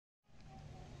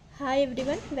Hi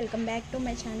everyone, welcome back to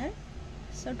my channel.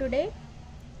 So today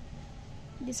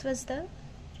this was the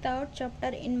third chapter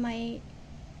in my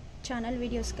channel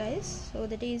videos guys, so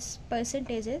that is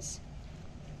percentages.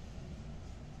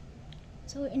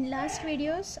 So in last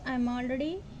videos I'm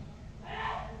already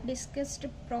discussed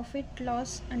profit,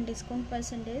 loss and discount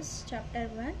percentage chapter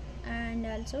 1 and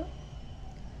also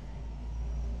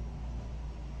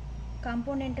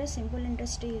compound interest, simple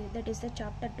interest, that is the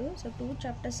chapter 2. So two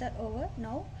chapters are over.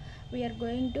 Now we are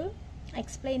going to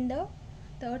explain the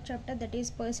third chapter, that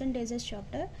is percentages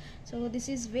chapter. So this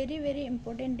is very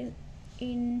important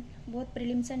in both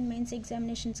prelims and mains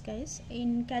examinations guys,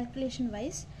 in calculation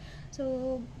wise.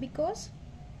 So because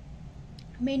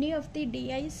many of the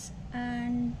DIs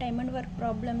and time and work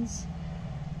problems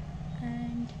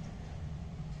and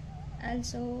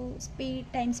also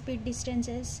time speed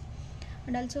distances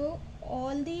and also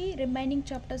all the remaining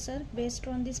chapters are based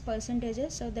on these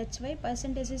percentages. So that's why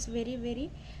percentage is very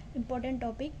important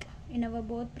topic in our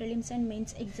both prelims and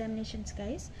mains examinations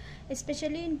guys.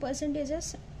 Especially in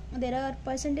percentages there are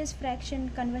percentage fraction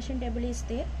conversion table is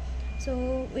there,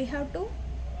 so we have to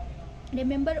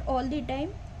remember all the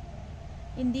time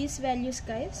in these values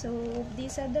guys. So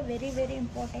these are the very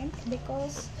important,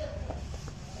 because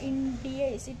in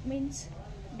DIs it means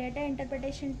data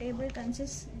interpretation table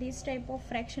consists these type of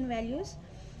fraction values.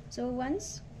 So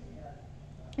once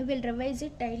you will revise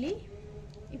it daily,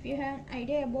 if you have an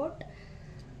idea about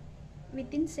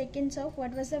within seconds of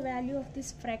what was the value of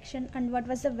this fraction and what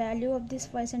was the value of these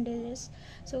percentages.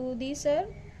 So these are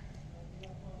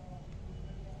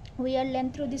we are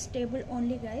learned through this table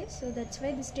only guys, so that's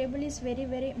why this table is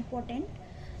very important.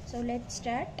 So let's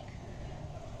start.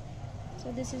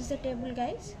 So this is the table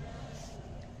guys.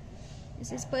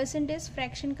 This is percentage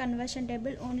fraction conversion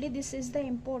table only. This is the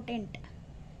important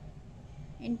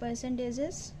in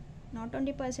percentages, not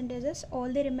only percentages, all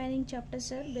the remaining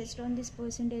chapters are based on these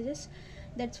percentages.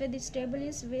 That's why this table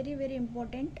is very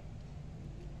important.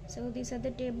 So these are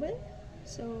the table.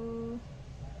 So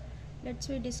let's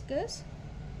we discuss.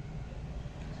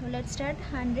 So let's start.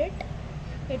 100,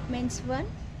 it means 1,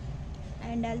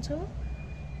 and also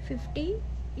 50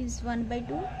 is 1 by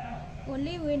 2.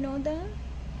 Only we know the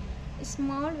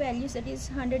small values, that is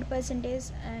 100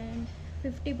 percentage and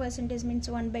 50 percentage means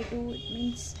 1 by 2. It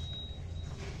means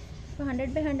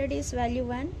 100 by 100 is value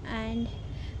 1 and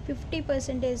 50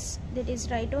 percentage, that is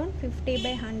right on 50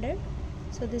 by 100,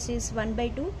 so this is 1 by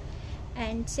 2,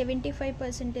 and 75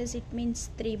 percentage it means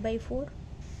 3 by 4,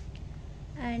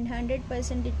 and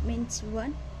 100% it means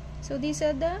 1. So these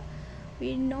are the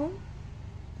we know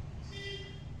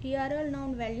TRL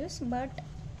known values, but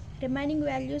remaining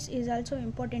values is also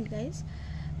important guys.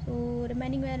 So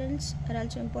remaining values are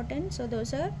also important. So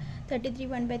those are 33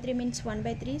 1 by 3 means 1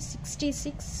 by 3,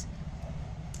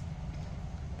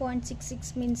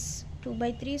 66.66 means 2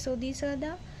 by 3. So these are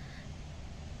the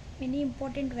many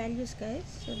important values guys.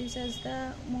 So this is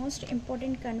the most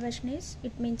important conversion is,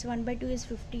 it means 1 by 2 is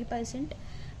 50%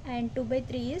 and 2 by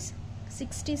 3 is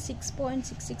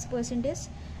 66.66%,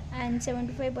 and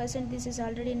 75% this is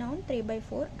already known 3 by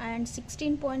 4, and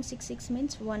 16.66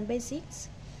 means 1 by 6.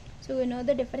 So we know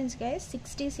the difference guys.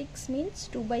 66 means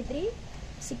 2 by 3,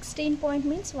 16 point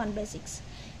means 1 by 6,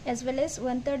 as well as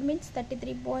 1/3 means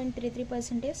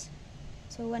 33.33%.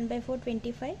 So 1 by 4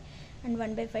 25 and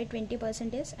 1 by 5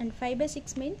 20%, and 5 by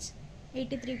 6 means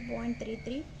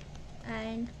 83.33,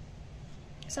 and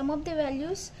some of the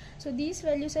values. So these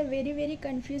values are very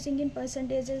confusing in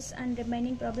percentages and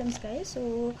remaining problems guys,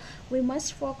 so we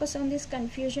must focus on this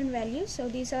confusion values. So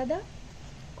these are the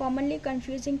commonly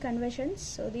confusing conversions.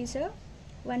 So these are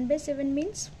 1 by 7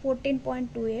 means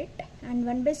 14.28, and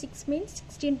 1 by 6 means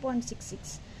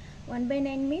 16.66, 1 by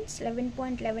 9 means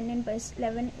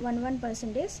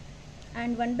 11.11%,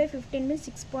 and 1 by 15 means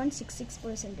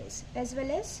 6.66%, as well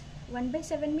as 1 by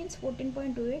 7 means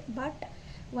 14.28, but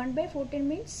 1 by 14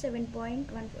 means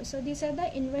 7.14. So these are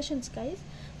the inversions guys.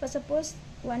 For suppose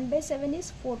 1 by 7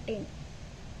 is 14,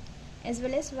 as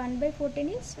well as 1 by 14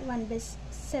 is 1 by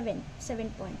 7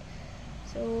 point.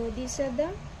 So these are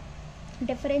the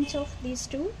difference of these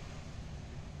two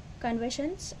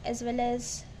conversions, as well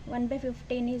as 1 by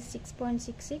 15 is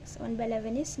 6.66, 1 by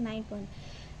 11 is 9 point,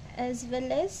 as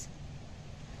well as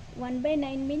 1 by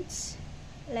 9 means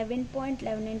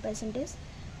 11.11%,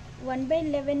 1 by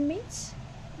 11 means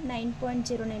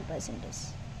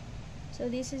 9.09%. So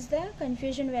this is the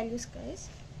confusion values guys.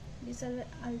 These are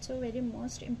also very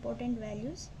most important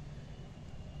values,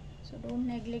 so don't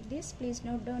neglect this. Please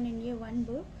note down in your one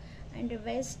book and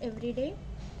revise every day.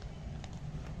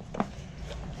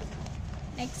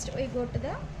 Next we go to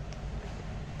the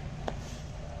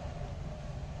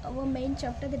our main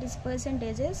chapter, that is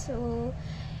percentages. So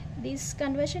this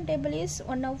conversion table is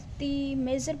one of the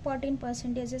major part in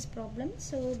percentages problem.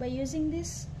 So by using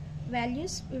these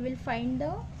values we will find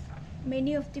the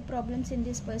many of the problems in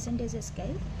this percentages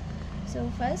scale. So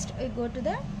first we go to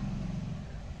the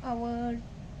our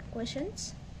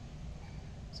questions.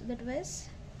 So that was,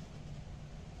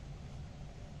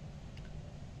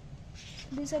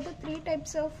 these are the three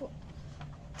types of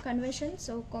conversions.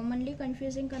 So commonly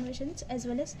confusing conversions as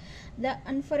well as the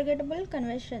unforgettable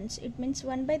conversions. It means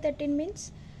 1 by 13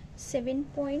 means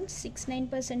 7.69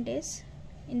 percentage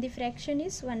in the fraction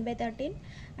is 1 by 13,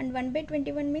 and 1 by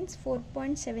 21 means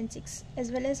 4.76,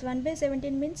 as well as 1 by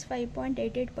 17 means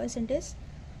 5.88 percentage.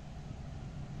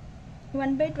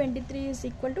 1 by 23 is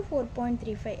equal to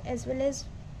 4.35, as well as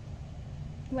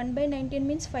 1 by 19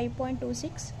 means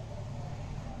 5.26,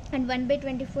 and 1 by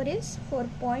 24 is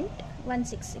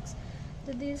 4.166.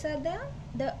 So these are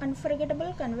the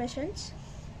unforgettable conversions.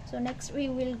 So next we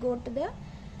will go to the,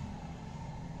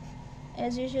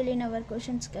 as usual in our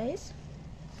questions guys.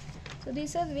 So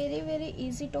these are very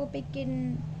easy topic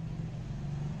in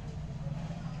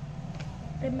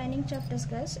remaining chapters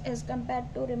guys, as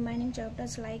compared to remaining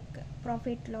chapters like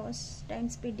profit, loss, time,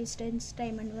 speed, distance,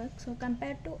 time and work. So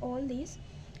compared to all these,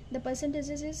 the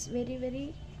percentages is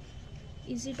very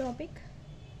easy topic.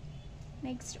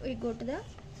 Next we go to the,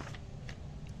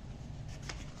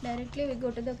 directly we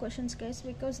go to the questions guys,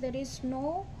 because there is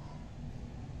no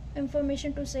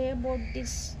information to say about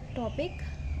this topic,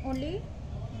 only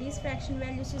these fraction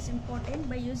values is important.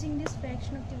 By using this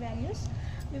fraction of the values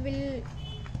we will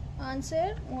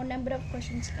answer more number of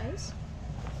questions guys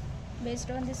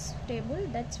based on this table.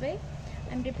 That's why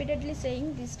I'm repeatedly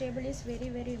saying this table is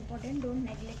very important, don't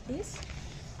neglect this.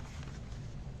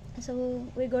 So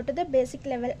we go to the basic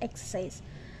level exercise.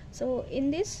 So in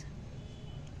this,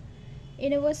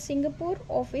 in our Singapore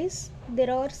office there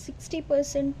are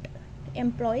 60%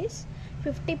 employees,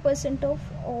 50% of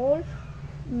all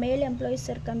male employees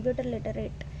are computer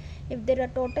literate. If there are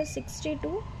total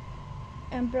 62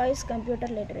 employees computer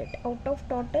literate out of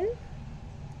total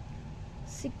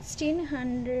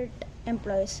 1600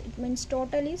 employees, it means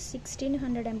total is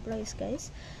 1600 employees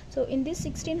guys. So in this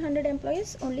 1600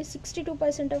 employees, only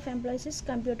 62% of employees is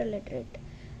computer literate.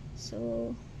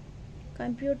 So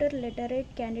computer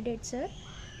literate candidates are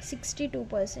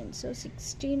 62%. So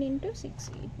 16 into 6,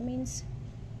 it means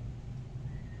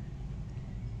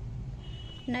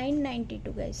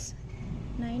 992 guys.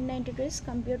 992 is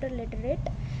computer literate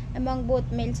among both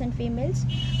males and females.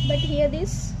 But here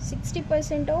this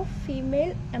 60% of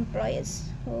female employees.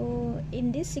 So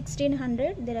in this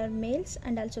 1600 there are males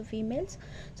and also females.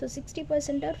 So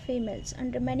 60% are females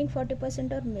and remaining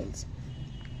 40% are males.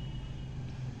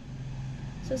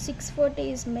 So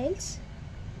 640 is males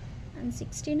and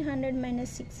 1600 minus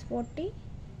 640,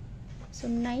 so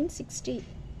 960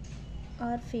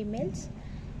 are females,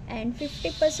 and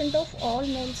 50% of all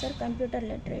males are computer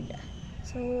literate.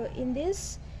 So in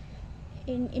this,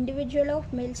 in individual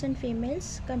of males and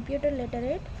females computer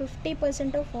literate,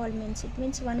 50% of all males, it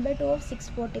means 1 by 2 of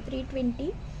 640,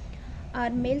 320 are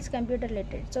males computer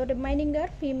literate. So remaining are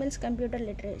females computer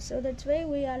literate. So that's why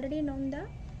we already know the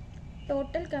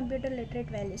total computer literate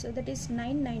value. So that is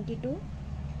 992.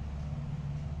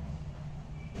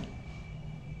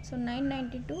 So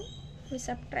 992, we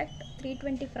subtract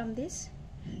 320 from this,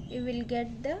 you will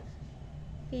get the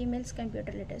females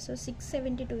computer literate. So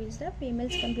 672 is the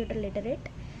females computer literate,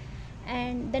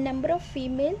 and the number of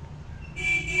female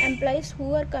employees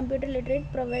who are computer literate,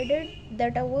 provided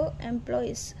that our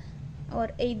employees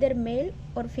are either male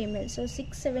or female. So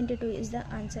 672 is the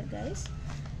answer guys.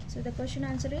 So the question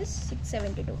answer is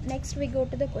 672. Next we go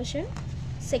to the question,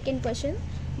 second question.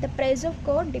 The price of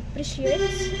car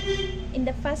depreciates in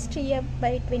the first year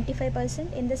by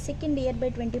 25%, in the second year by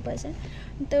 20%,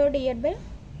 third year by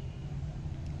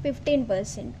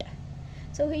 15%.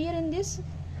 So here in this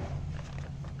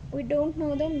we don't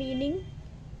know the meaning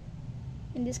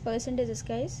in this percentages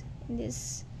guys.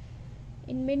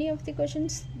 In many of the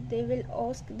questions they will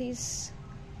ask this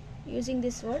using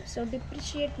this word. So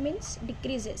depreciate means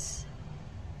decreases.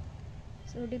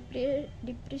 So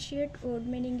depreciate word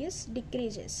meaning is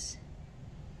decreases.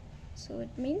 So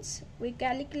it means we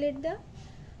calculate the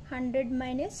 100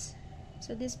 minus,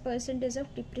 so this percentage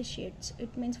of depreciates.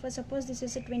 It means, for suppose this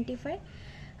is a 25,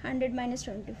 100 minus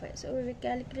 25. So we will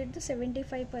calculate the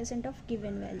 75% of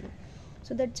given value.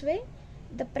 So that's why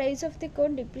the price of the car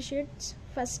depreciates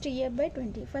first year by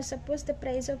 20. For suppose the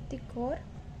price of the car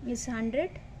is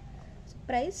 100,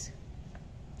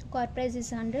 car price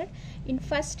is 100, in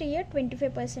first year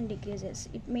 25% decreases.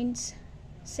 It means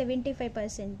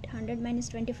 75%. 100 minus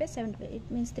 25, 75.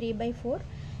 It means 3 by 4.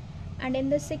 And in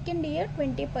the second year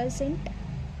 20%,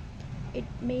 it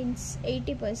means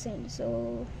 80%.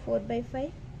 So 4 by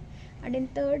 5. And in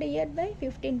third year by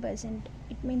 15%,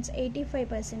 it means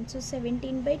 85%. So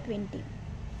 17 by 20.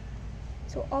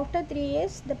 So after 3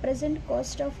 years, the present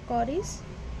cost of car is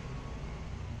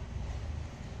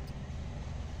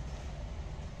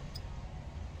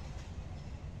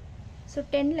so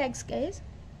 10 lakhs, guys.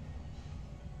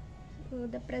 So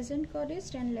the present car is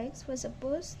 10 lakhs. For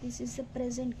suppose this is the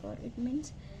present car, it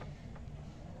means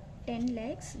 10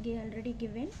 lakhs already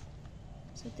given.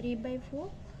 So 3 by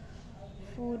 4,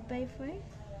 4 by 5,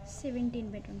 17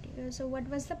 by 20. So what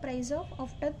was the price of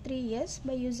after 3 years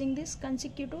by using this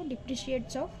consecutive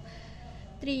depreciates of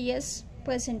 3 years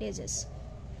percentages?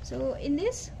 So in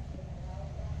this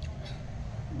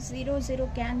 0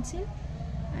 0 cancel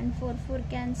and 4 4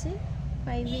 cancel,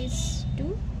 5 is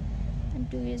 2 and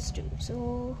 2 is 2.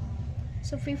 So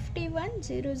 51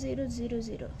 0 0 0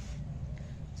 0.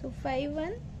 So 5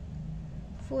 1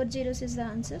 4 zeros is the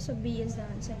answer. So B is the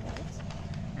answer, guys.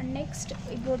 And next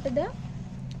we go to the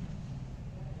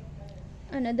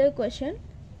another question.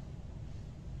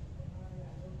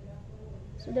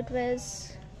 So that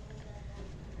was,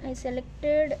 I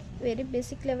selected very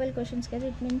basic level questions, guys.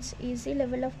 It means easy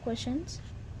level of questions.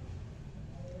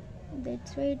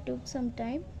 That's why it took some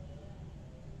time.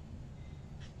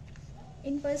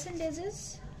 In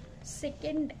percentages,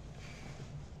 second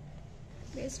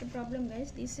based problem,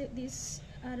 guys. These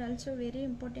are also very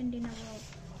important in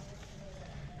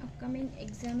our upcoming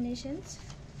examinations.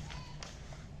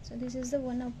 So this is the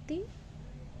one of the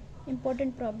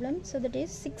important problem. So that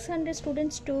is 600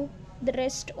 students took the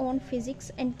rest on physics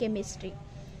and chemistry.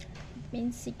 It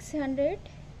means 600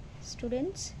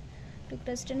 students took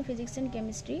rest on physics and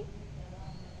chemistry.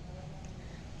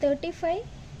 35.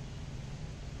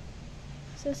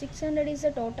 So 600 is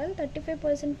the total.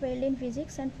 35% failed in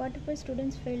physics and 45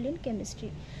 students failed in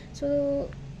chemistry.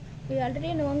 So we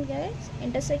already know, guys,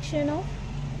 intersection of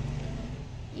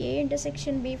A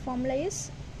intersection B formula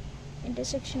is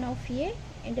intersection of A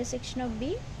intersection of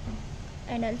B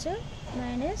and also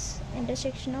minus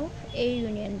intersection of A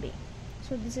union B.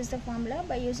 So this is the formula.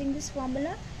 By using this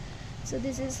formula, so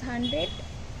this is 100.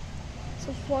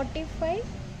 So 45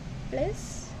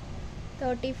 plus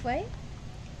 35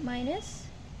 minus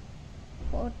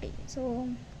 40. So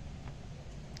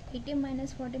 80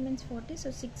 minus 40 means 40.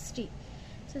 So 60.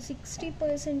 So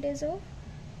 60% of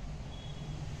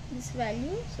this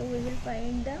value. So we will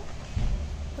find the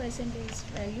percentage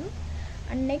value.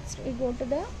 And next we go to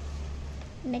the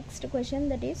next question,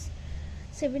 that is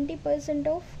 70%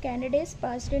 of candidates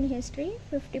passed in history,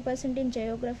 50% in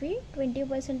geography,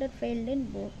 20% are failed in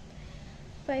both,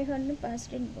 500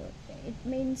 passed in both. It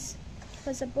means,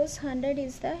 for suppose 100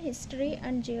 is the history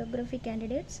and geography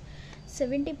candidates,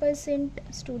 70%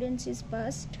 students is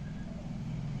passed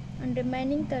and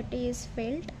remaining 30 is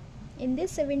failed. In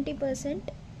this 70%,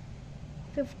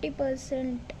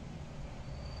 50%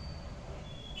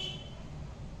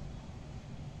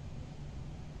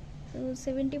 so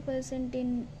 70%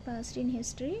 in passed in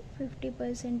history,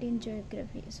 50% in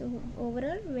geography. So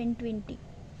overall 120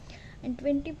 and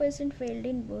 20% failed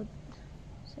in both.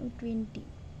 So 20.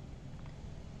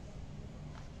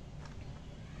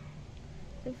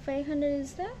 So 500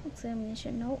 is the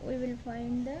examination. Now we will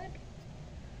find that.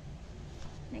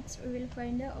 Next we will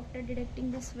find that after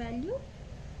deducting this value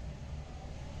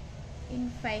in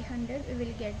 500 we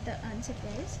will get the answer,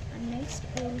 guys. And next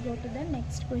we will go to the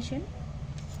next question.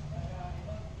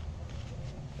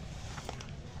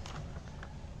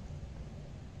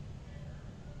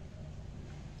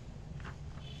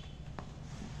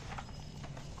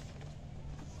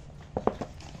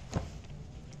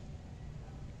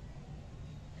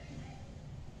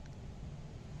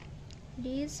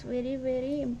 It is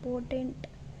very important.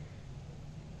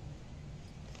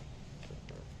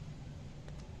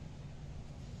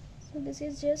 So this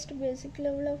is just basic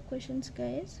level of questions,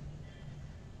 guys.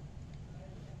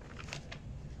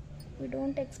 We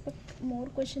don't expect more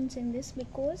questions in this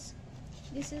because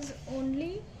this is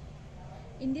only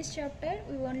in this chapter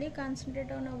we only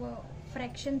concentrate on our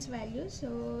fractions value.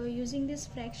 So using these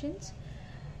fractions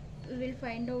we will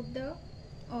find out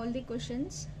all the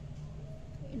questions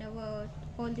in our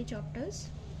all the chapters.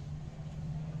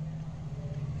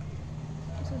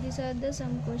 So these are the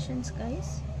some questions,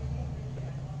 guys.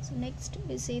 So next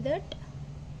we see that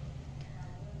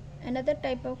another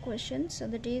type of question. So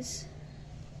that is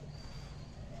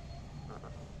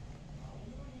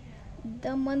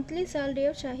the monthly salary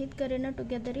of Shahid Karina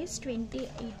together is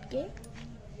 28k.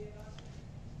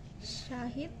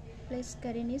 Shahid plus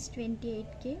Karin is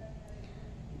 28k.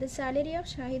 The salary of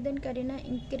Shahid and Karina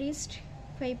increased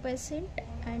 5%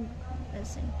 and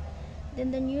percent.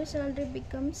 Then the new salary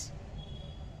becomes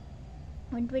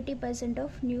 120%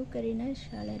 of new Karina's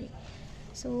salary.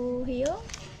 So here,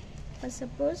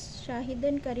 suppose Shahid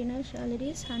and Karina's salary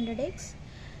is 100x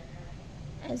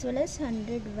as well as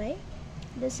 100y.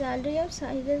 The salary of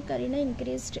Shahid and Karina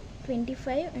increased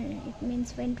 25, it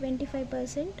means when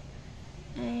 25%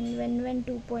 and when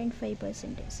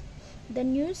 2.5%. The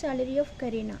new salary of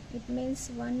Karina, it means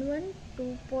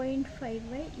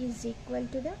 112.5y is equal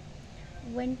to the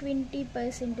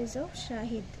 120% of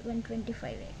Shahid,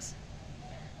 125x.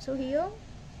 So here,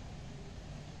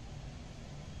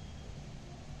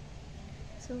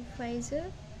 so 5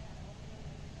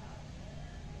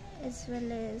 as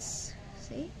well as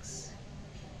 6,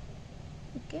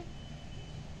 okay,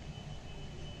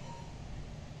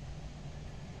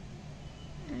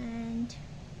 and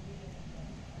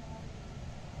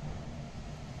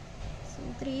so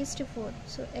 3:4.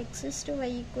 So x is to y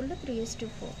equal to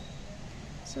 3:4.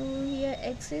 So here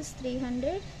x is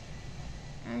 300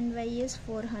 and y is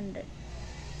 400.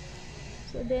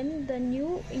 So then the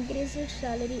new increased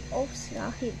salary of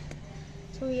Shahid.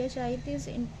 So here Shahid is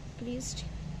increased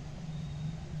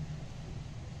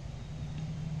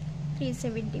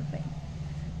 375.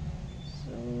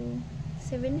 So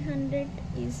 700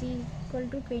 is equal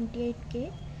to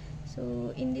 28k.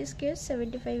 So in this case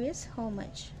 75 is how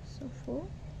much? So 4.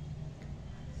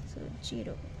 So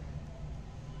 0.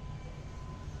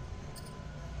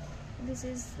 This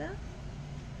is the,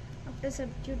 after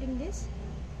substituting this,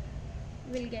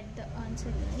 we'll get the answer,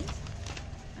 guys.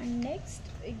 And next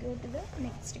we go to the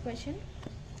next question.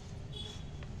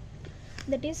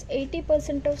 That is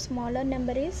 80% of smaller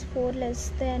number is 4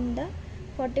 less than the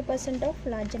 40% of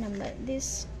larger number.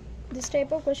 This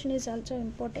type of question is also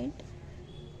important.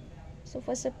 So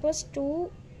for suppose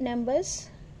two numbers,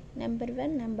 number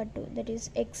 1, number 2, that is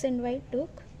x and y,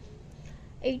 took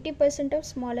 80% of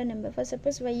smaller number. For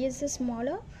suppose y is the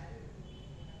smaller,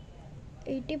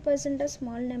 80% of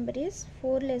small number is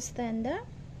 4 less than the,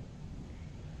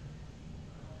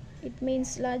 it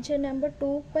means larger number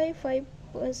 2 by 5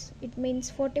 was, it means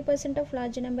 40% of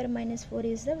larger number minus 4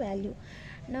 is the value.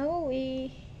 Now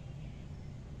we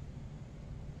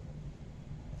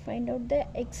find out the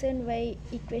x and y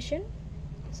equation.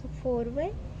 So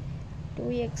 4y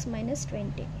 2x minus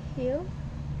 20. Here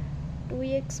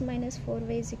 2x minus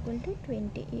 4y is equal to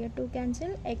 20. Here 2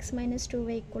 cancel, x minus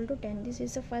 2y equal to 10. This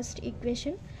is the first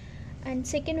equation. And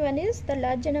second one is the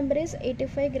larger number is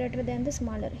 85 greater than the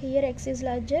smaller. Here x is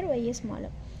larger, y is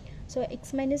smaller. So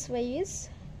x minus y is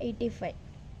 85.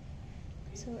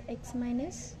 So x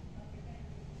minus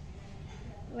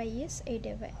y is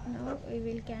 85. Now we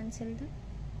will cancel the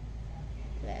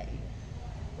value.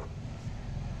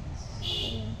 So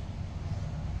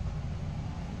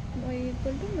y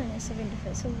equal to minus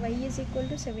 75. So y is equal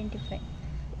to 75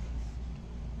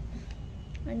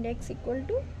 and x equal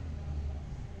to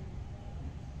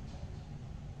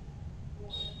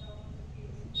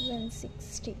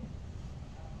 160.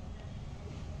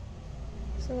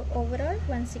 So overall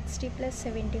 160 plus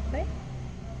 75,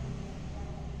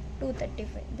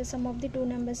 235. The sum of the two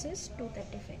numbers is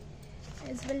 235.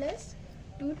 As well as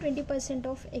 220%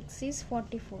 of x is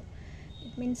 44.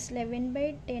 It means 11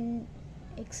 by 10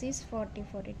 x is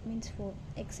 44. It means 4.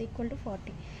 X equal to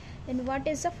 40. Then what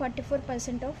is the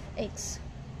 44% of x?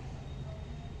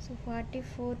 So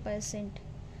 44%,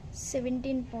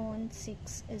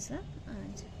 17.6 is the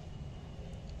answer.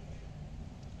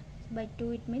 By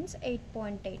 2 it means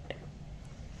 8.8.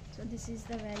 So this is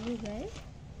the value, guys.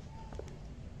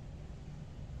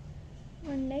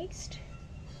 And next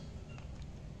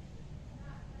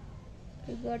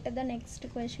we go to the next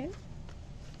question.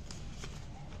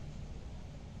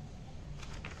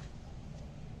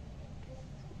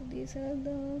 These are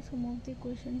the some of the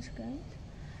questions, guys.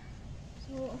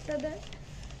 So after that,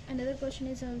 another question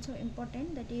is also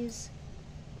important, that is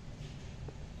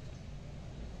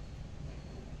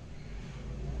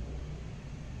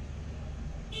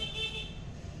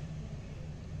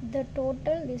the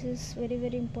total. This is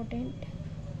very important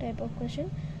type of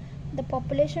question. The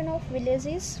population of village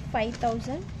is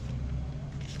 5,000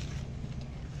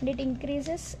 and it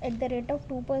increases at the rate of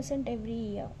 2% every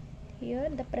year. Here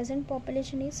the present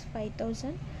population is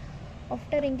 5,000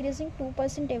 after increasing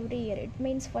 2% every year. It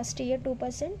means first year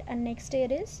 2% and next year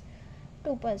is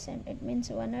 2%. It means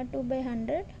 102 by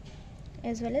 100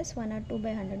 as well as 102 by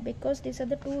 100, because these are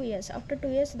the 2 years. After 2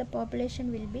 years the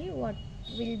population will be what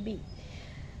will be.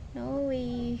 Now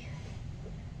we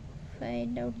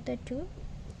find out the 2.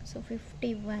 So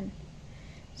 51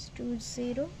 is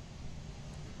 20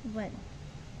 1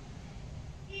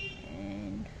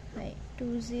 and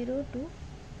 5202.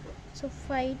 So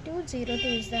 5202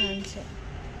 is the answer.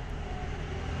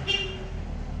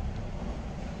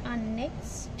 And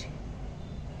next,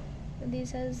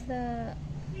 this is the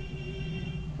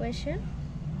question.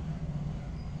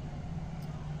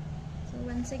 So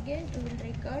once again we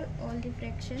will recall all the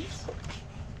fractions.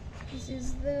 This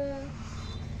is the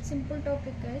simple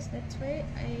topic, guys, that's why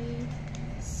I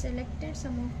selected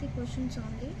some of the questions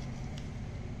only.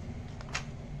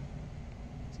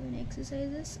 So in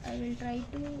exercises I will try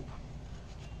to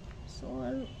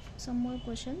solve some more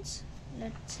questions.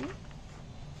 Let's see.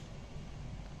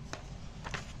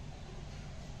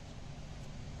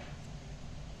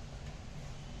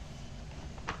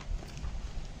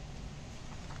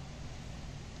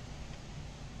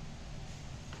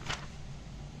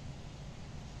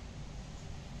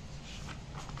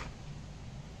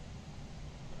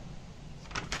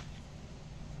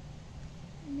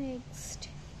 Next,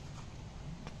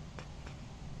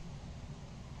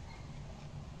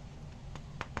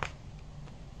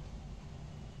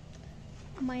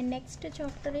 my next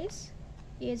chapter is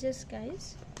ages,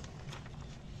 guys.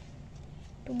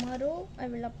 Tomorrow I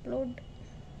will upload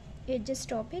ages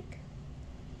topic.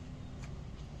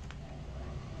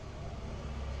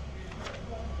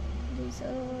 These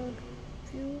are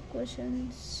few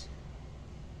questions.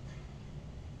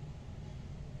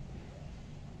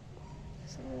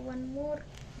 So one more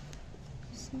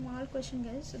small question,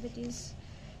 guys. So that is,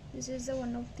 this is the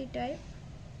one of the type.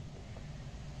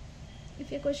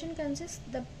 If a question consists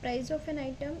the price of an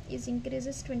item is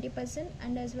increases 20%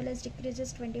 and as well as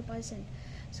decreases 20%.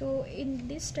 So in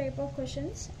this type of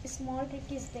questions, a small trick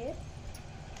is there.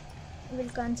 We will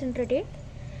concentrate it.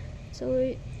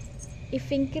 So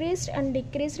if increased and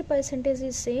decreased percentage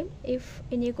is same, if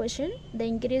in a question the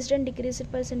increased and decreased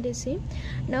percentage is same,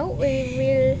 now we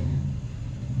will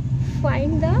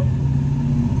find the,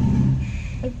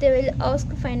 if they will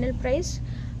ask final price,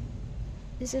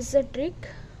 this is the trick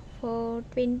for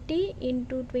 20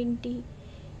 into 20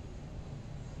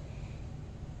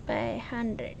 by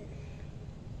 100.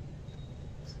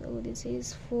 So this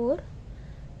is 4.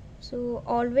 So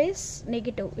always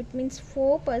negative, it means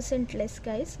 4% less,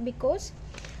 guys, because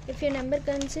if your number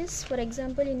consists, for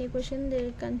example in a question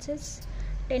there consists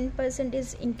 10%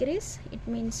 is increase, it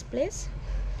means plus,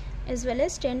 as well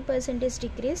as 10% is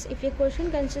decrease. If your question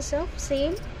consists of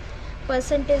same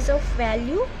percentage of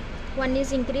value, one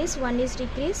is increase, one is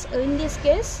decrease, in this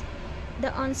case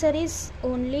the answer is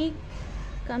only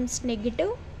comes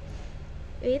negative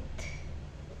with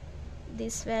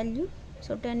this value.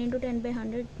 So 10 into 10 by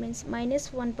 100 means minus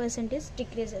 1% is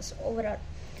decreases overall.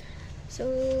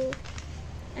 So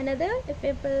another, if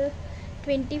paper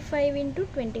 25 into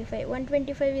 25,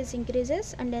 125 is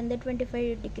increases and then the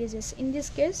 25 decreases. In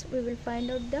this case we will find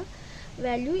out the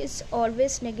value is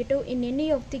always negative in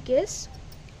any of the case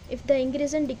if the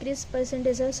increase and decrease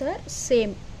percentages are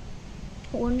same.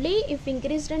 Only if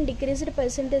increased and decreased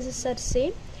percentages are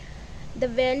same, the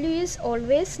value is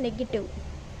always negative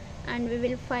and we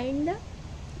will find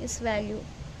this value.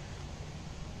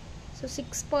 So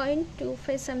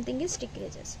 6.25 something is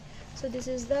decreases. So this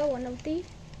is the one of the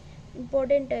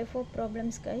important type of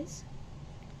problems, guys.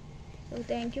 So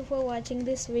thank you for watching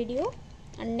this video,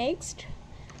 and next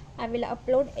I will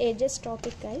upload ages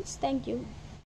topic, guys. Thank you.